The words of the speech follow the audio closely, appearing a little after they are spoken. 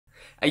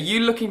Are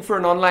you looking for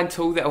an online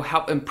tool that will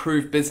help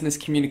improve business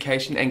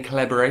communication and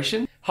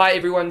collaboration? Hi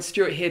everyone,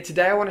 Stuart here.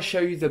 Today I want to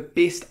show you the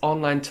best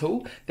online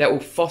tool that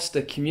will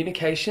foster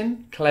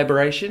communication,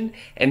 collaboration,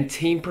 and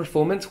team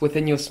performance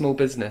within your small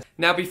business.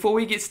 Now before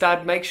we get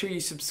started, make sure you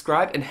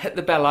subscribe and hit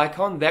the bell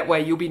icon. That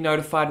way you'll be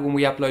notified when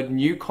we upload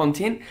new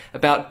content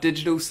about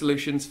digital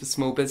solutions for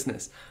small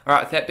business.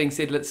 Alright, with that being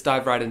said, let's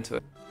dive right into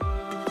it.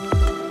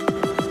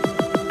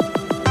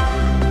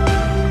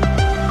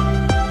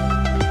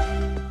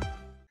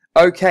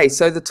 Okay,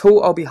 so the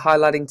tool I'll be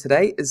highlighting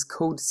today is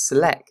called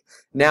Slack.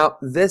 Now,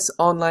 this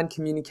online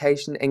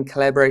communication and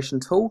collaboration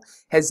tool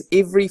has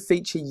every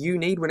feature you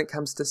need when it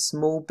comes to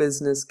small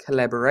business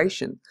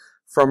collaboration,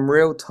 from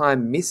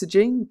real-time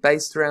messaging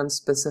based around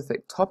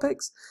specific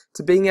topics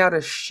to being able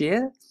to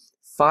share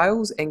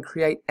files and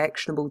create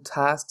actionable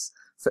tasks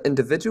for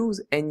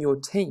individuals and your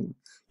team.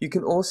 You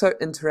can also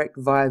interact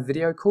via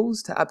video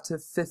calls to up to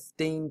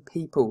 15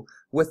 people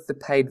with the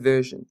paid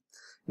version.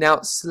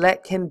 Now,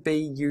 Slack can be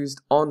used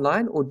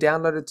online or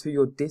downloaded to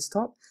your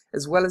desktop,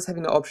 as well as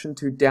having the option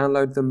to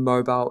download the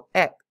mobile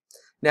app.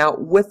 Now,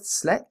 with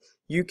Slack,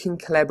 you can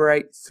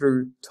collaborate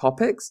through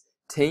topics,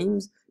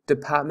 teams,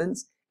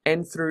 departments,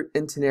 and through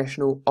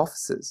international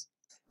offices.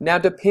 Now,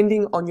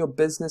 depending on your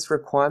business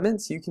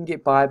requirements, you can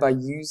get by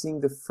using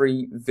the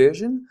free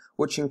version,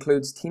 which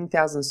includes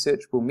 10,000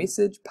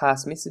 searchable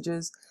past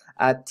messages,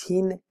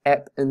 10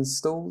 app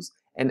installs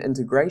and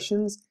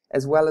integrations,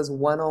 as well as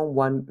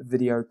one-on-one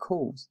video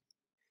calls.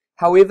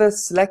 However,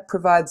 Slack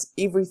provides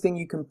everything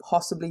you can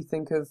possibly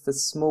think of for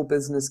small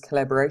business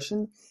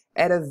collaboration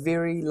at a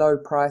very low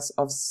price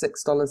of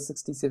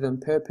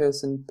 $6.67 per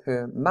person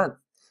per month.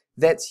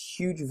 That's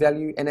huge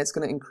value, and it's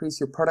going to increase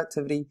your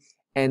productivity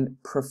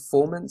and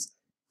performance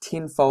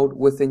tenfold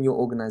within your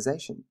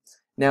organization.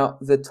 Now,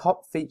 the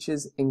top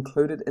features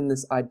included in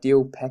this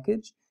ideal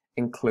package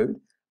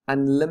include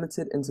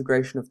unlimited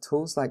integration of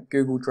tools like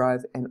Google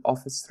Drive and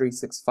Office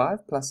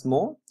 365 plus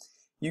more.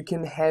 You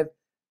can have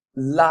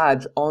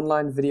large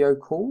online video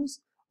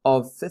calls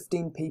of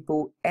 15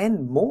 people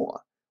and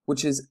more,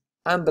 which is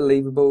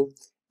unbelievable.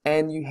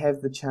 And you have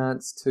the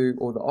chance to,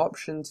 or the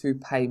option to,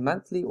 pay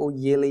monthly or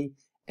yearly,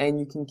 and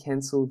you can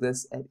cancel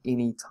this at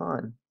any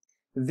time.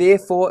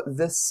 Therefore,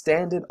 this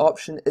standard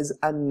option is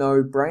a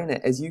no-brainer,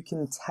 as you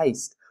can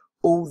taste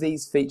all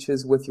these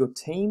features with your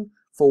team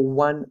for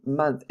 1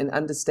 month and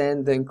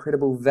understand the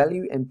incredible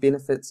value and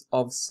benefits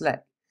of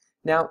Slack.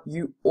 Now,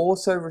 you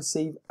also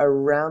receive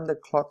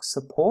around-the-clock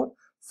support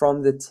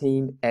from the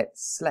team at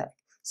Slack.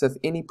 So if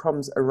any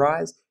problems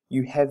arise,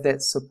 you have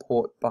that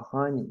support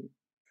behind you.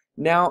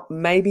 Now,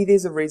 maybe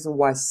there's a reason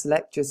why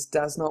Slack just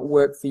does not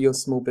work for your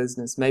small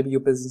business. Maybe your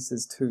business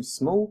is too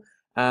small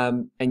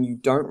and you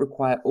don't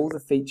require all the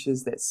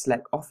features that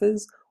Slack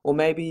offers, or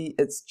maybe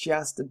it's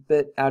just a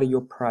bit out of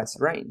your price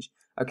range.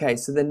 Okay,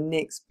 so the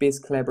next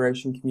best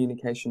collaboration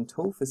communication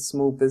tool for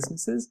small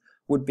businesses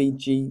would be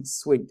G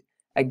Suite.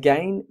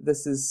 Again,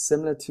 this is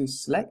similar to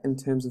Slack in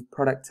terms of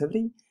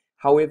productivity.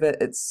 However,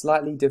 it's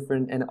slightly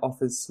different and it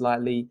offers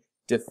slightly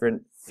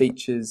different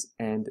features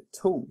and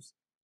tools.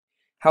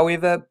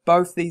 However,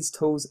 both these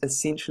tools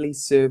essentially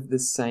serve the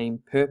same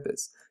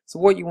purpose. So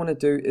what you want to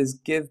do is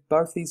give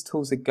both these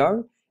tools a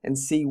go and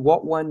see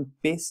what one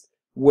best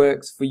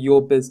works for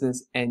your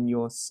business and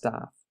your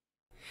staff.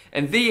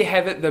 And there you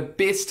have it, the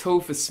best tool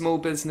for small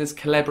business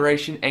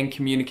collaboration and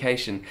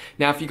communication.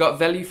 Now, if you got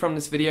value from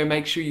this video,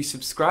 make sure you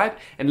subscribe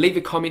and leave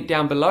a comment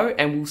down below,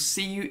 and we'll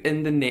see you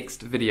in the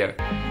next video.